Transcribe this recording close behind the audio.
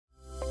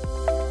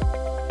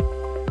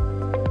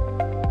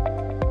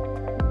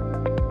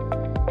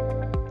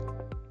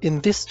In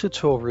this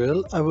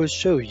tutorial, I will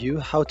show you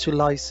how to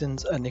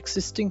license an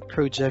existing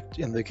project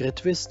in the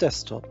GridVis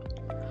desktop.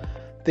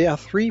 There are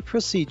three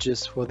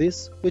procedures for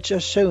this, which are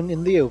shown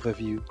in the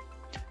overview.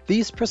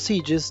 These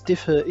procedures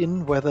differ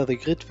in whether the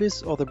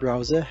GridVis or the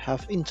browser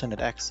have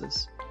internet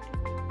access.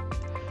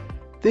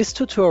 This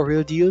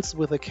tutorial deals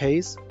with a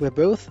case where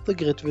both the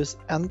GridVis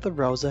and the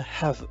browser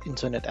have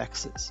internet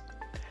access.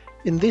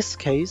 In this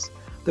case,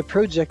 the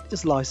project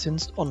is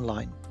licensed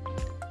online.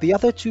 The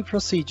other two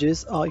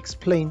procedures are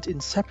explained in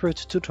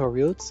separate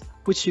tutorials,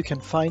 which you can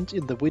find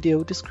in the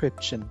video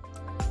description.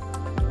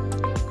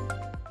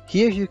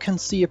 Here you can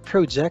see a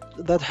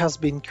project that has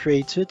been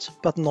created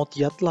but not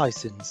yet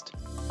licensed.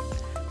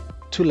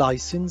 To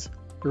license,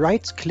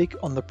 right-click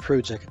on the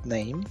project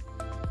name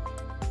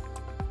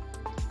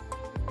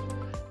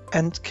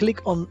and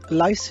click on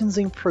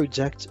Licensing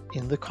Project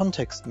in the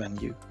context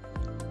menu.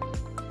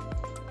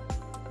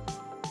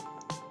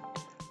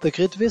 The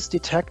GridVis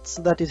detects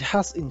that it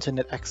has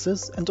internet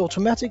access and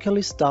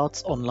automatically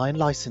starts online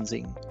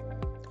licensing.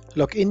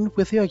 Log in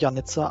with your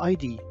Janitzer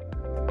ID.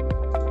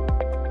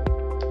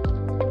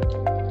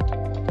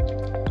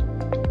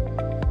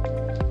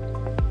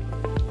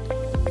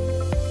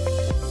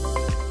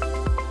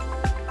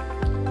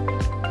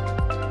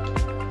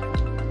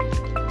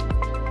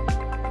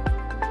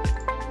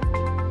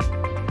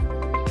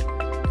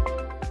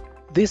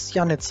 This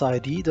Janitzer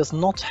ID does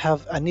not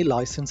have any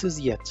licenses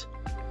yet.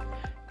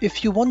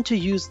 If you want to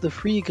use the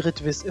free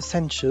GridVis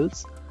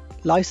Essentials,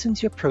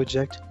 license your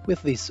project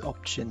with this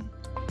option.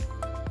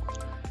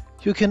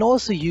 You can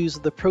also use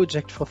the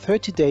project for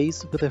 30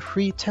 days with a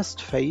free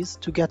test phase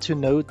to get to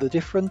know the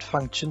different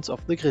functions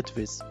of the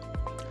GridVis.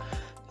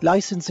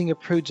 Licensing a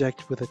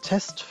project with a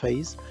test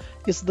phase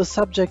is the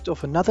subject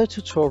of another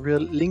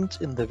tutorial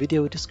linked in the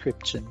video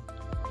description.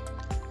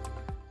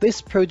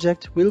 This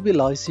project will be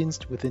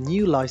licensed with a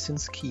new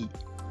license key.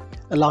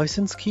 A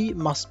license key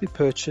must be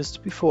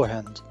purchased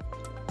beforehand.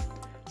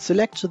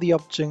 Select the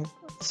option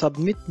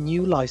Submit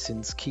New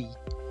License Key.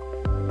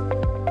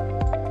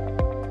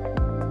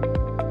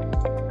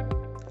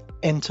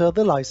 Enter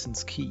the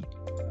license key.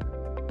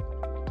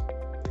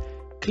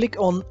 Click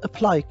on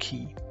Apply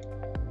Key.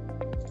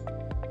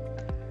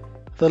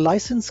 The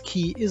license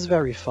key is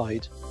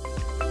verified.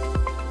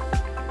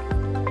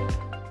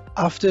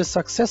 After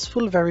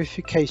successful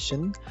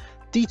verification,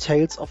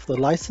 details of the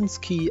license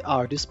key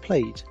are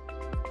displayed.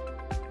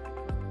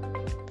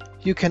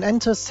 You can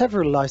enter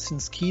several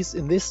license keys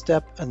in this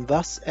step and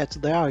thus add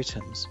their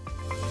items.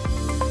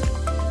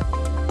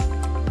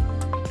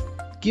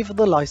 Give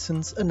the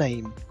license a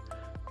name.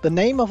 The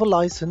name of a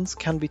license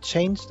can be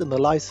changed in the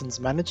license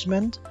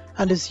management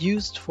and is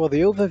used for the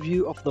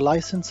overview of the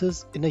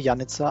licenses in a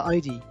Janitzer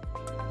ID.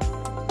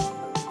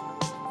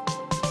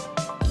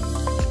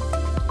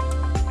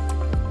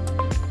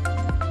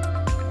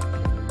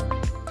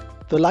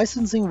 The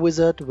licensing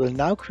wizard will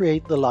now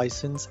create the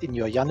license in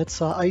your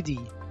Janitzer ID.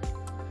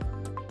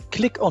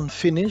 Click on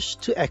Finish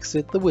to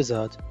exit the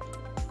wizard.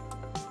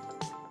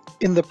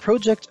 In the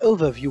project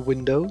overview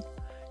window,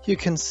 you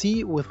can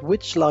see with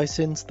which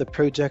license the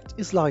project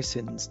is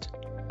licensed.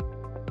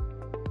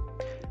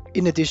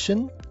 In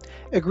addition,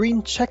 a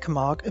green check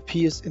mark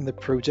appears in the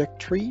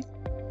project tree,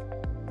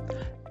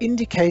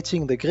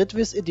 indicating the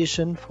GridVis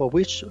edition for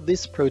which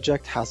this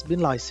project has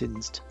been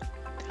licensed.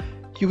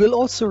 You will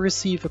also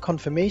receive a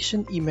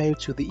confirmation email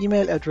to the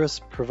email address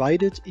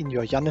provided in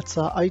your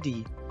Janitzer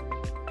ID.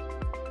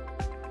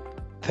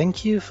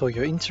 Thank you for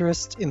your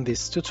interest in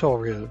this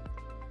tutorial.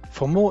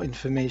 For more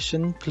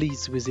information,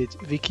 please visit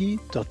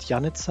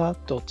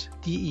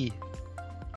wiki.janitzer.de.